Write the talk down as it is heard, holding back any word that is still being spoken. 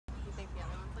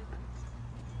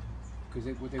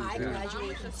Because what they were I doing.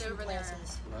 graduated from two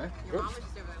classes. Right? Your mom was just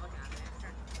over there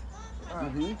looking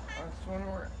at me. I was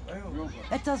wondering where.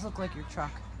 That does look like your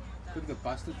truck. Look at the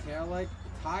busted tail light.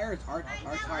 Tires, our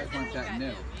tires weren't that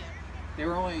new. They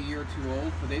were only a year or two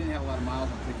old, but they didn't have a lot of miles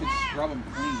on them. They could scrub them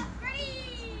clean.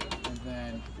 And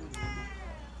then,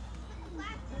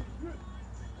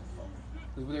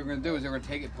 because what they were going to do is they were going to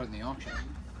take it and put it in the auction.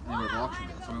 And they would have auctioned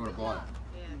it. Somebody would have bought it.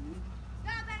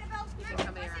 You think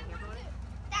somebody around here bought it?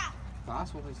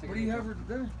 Possible. They What do you have for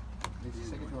dinner? They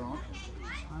just take it to an auction. I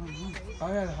don't know. I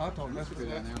had a hot dog. Let's That's go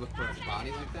what down there and look for a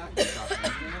body like that. Stop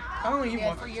answering it. I don't eat Yeah,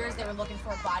 one. for years they were looking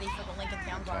for a body for the Lincoln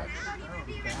Town Guard.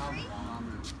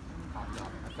 I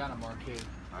found a marquee.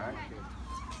 All right.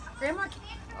 Grandma,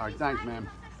 All right, thanks, ma'am.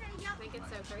 I think it's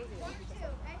so crazy.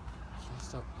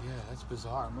 Stuff, yeah, that's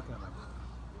bizarre. I'm looking at it.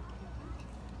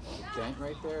 Dent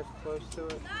right there, close to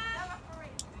it.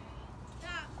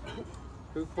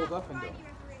 Who pulled up into it?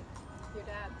 Your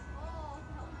dad.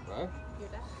 What? Your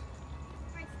dad.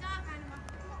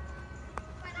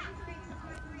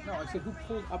 No, I said who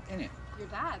pulled up in it? Your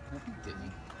dad. No, he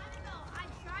didn't.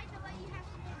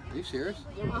 Are you serious?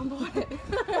 Your mom bought it.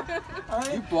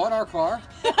 You bought our car?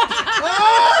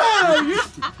 Oh,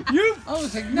 you I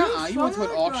was like, nah, you went to an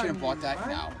auction and bought that?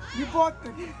 No. You bought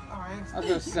the. I was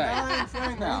gonna say,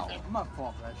 no, I'm not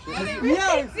falling for that shit.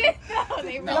 Yeah,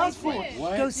 They No, really wait, did.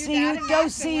 what? Go see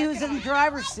who's in the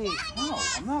driver's seat. No,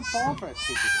 I'm not falling for that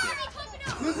stupid shit.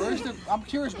 Where's the? I'm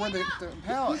curious where the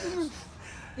pallet is.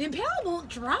 the Impala won't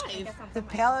drive. The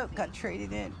pallet got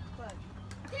traded in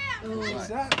what's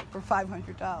that? for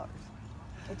 $500.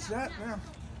 What's that, man?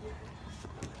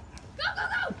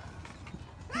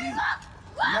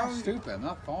 I'm stupid. I'm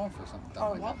not falling for something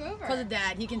dumb like Walk that. over. Because of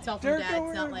Dad. He can tell from Derek, Dad go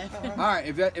it's not over. laughing. All right,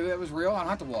 if that was real, I don't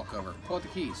have to walk over. Pull out the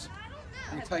keys.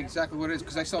 I can tell you exactly what it is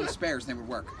because I saw the spares and they would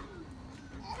work.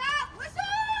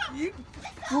 You.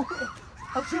 You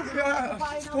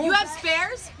have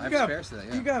spares? I have got- spares today.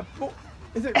 Yeah. You got. Pull.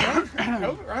 Is it runs? I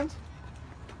hope it runs.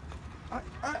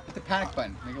 Hit the panic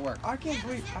button. Make it work. I can't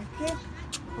believe. I can't.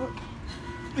 Look.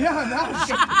 Yeah, no.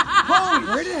 Holy,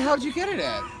 where the hell did you get it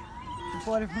at?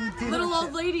 Bought it from the Little dealership.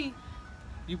 old lady.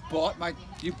 You bought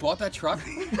that truck?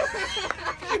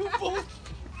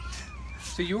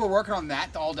 So you were working on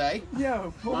that all day?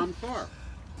 Yeah, pull. Mom's car.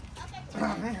 Oh,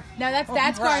 man. No, that's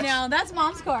Dad's car congrats. now. That's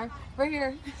Mom's car. Right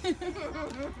here.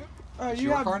 It's You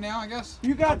your have. car now, I guess?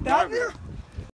 You got that there?